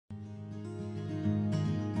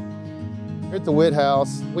Here at the Witt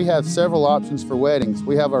House, we have several options for weddings.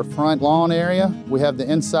 We have our front lawn area, we have the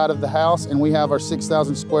inside of the house, and we have our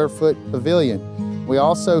 6,000 square foot pavilion. We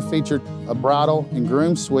also feature a bridal and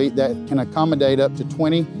groom suite that can accommodate up to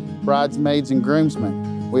 20 bridesmaids and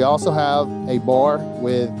groomsmen. We also have a bar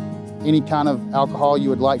with any kind of alcohol you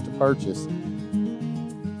would like to purchase.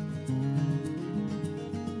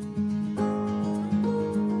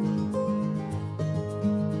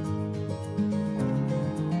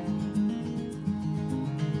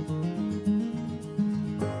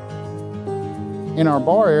 In our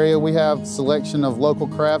bar area, we have a selection of local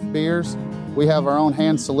craft beers. We have our own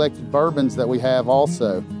hand-selected bourbons that we have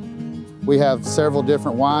also. We have several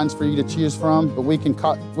different wines for you to choose from, but we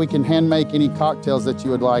can hand make any cocktails that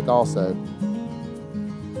you would like also.